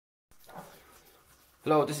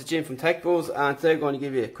Hello, this is Jim from TechBuzz, and today I'm going to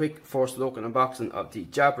give you a quick first look and unboxing of the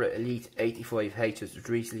Jabra Elite 85H, which was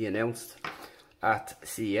recently announced at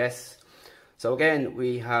CES. So again,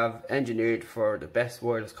 we have engineered for the best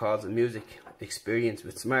wireless calls and music experience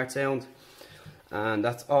with smart sound, and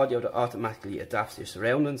that's audio that automatically adapts to your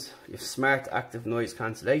surroundings. You have smart active noise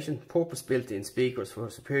cancellation, purpose built in speakers for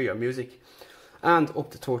superior music, and up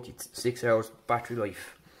to 36 hours battery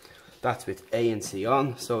life. That's with ANC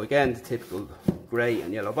on. So again, the typical grey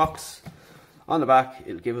and yellow box. On the back,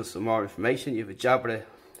 it'll give us some more information. You have a Jabra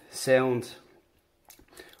Sound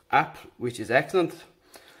app, which is excellent,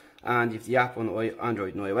 and you have the app on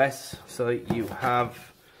Android and iOS. So you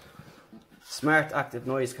have smart active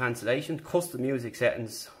noise cancellation, custom music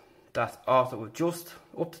settings that auto adjust,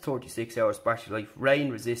 up to 36 hours battery life, rain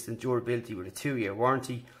resistant durability with a 2-year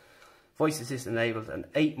warranty, voice assistant enabled, and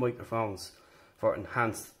 8 microphones for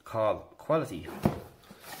enhanced call quality.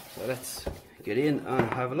 So let's get in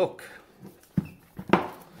and have a look.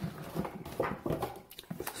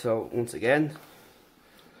 So once again,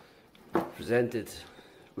 presented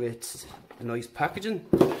with a nice packaging,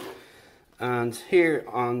 and here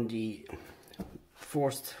on the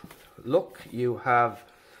first look you have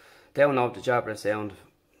download the Jabra Sound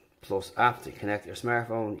Plus app to connect your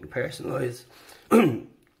smartphone. You can personalise,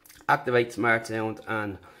 activate smart sound,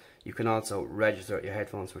 and you can also register your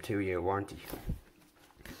headphones for a 2-year warranty.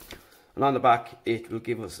 And on the back it will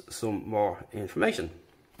give us some more information.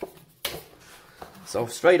 So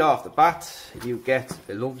straight off the bat you get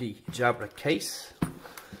a lovely Jabra case,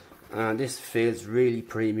 and this feels really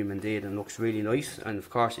premium indeed and looks really nice. And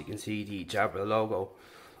of course you can see the Jabra logo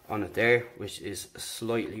on it there, which is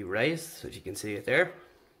slightly raised, so you can see it there.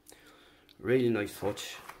 Really nice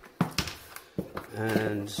touch.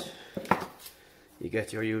 And you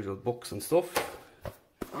get your usual books and stuff,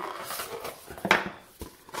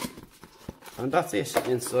 and that's it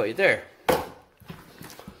inside there.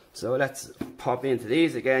 So let's pop into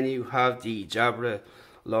these. Again, you have the Jabra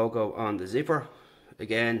logo on the zipper,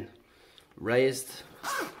 again raised,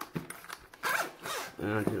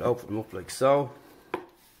 and you'll open them up like so.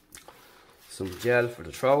 Some gel for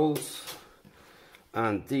the trolls,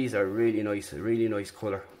 and these are really nice, a really nice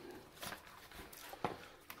colour.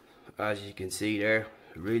 As you can see there,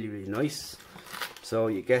 really nice. So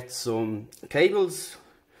you get some cables,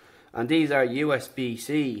 and these are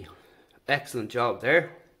USB-C, excellent job there,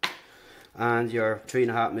 and your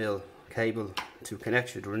 3.5mm cable to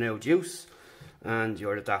connect with Renew Juice, and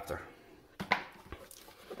your adapter.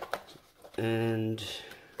 And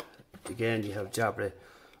again you have Jabra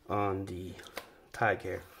on the tag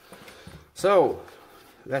here. So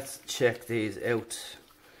let's check these out.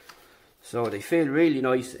 So they feel really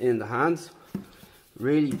nice in the hands,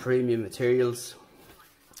 really premium materials.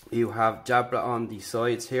 You have Jabra on the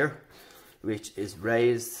sides here, which is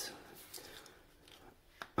raised,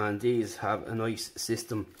 and these have a nice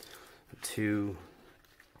system to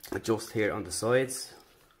adjust here on the sides.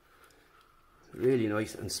 Really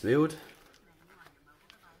nice and smooth.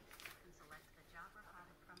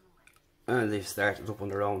 And they've started up on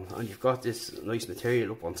their own, and you've got this nice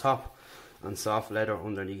material up on top and soft leather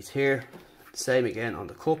underneath here. Same again on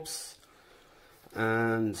the cups,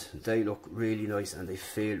 and they look really nice and they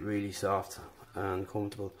feel really soft and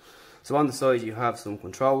comfortable. So on the side you have some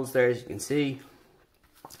controls there, as you can see,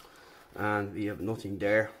 and we have nothing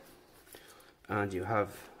there, and you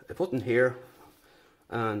have a button here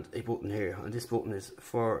and a button here, and this button is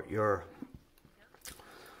for your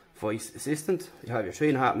voice assistant. You have your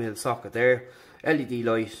 3.5mm socket there, LED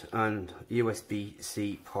light, and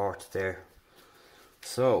USB-C port there.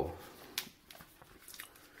 So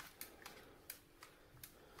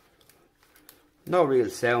no real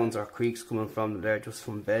sounds or creaks coming from them there, just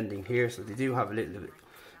from bending here. So they do have a little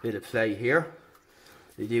bit of play here.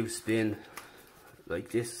 They do spin like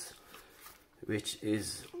this, which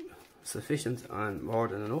is sufficient and more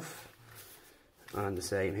than enough, and the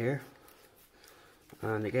same here.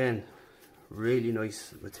 And again, really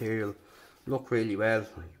nice material, look really well,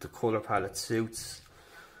 the colour palette suits,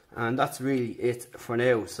 and that's really it for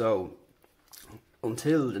now. So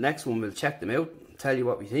until the next one, we'll check them out, tell you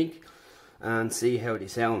what we think, and see how they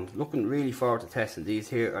sound. Looking really forward to testing these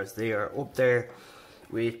here, as they are up there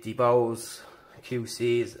with the Bose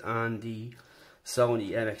QCs and the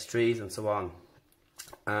Sony MX3s and so on,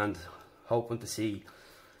 and hoping to see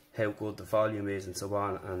how good the volume is and so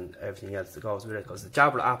on, and everything else that goes with it, because the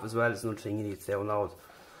Jabra app as well is another thing you need to download,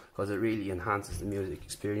 because it really enhances the music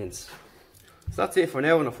experience. So that's it for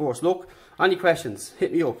now on a first look. Any questions,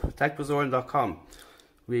 hit me up, techbuzzorn.com.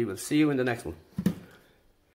 We will see you in the next one.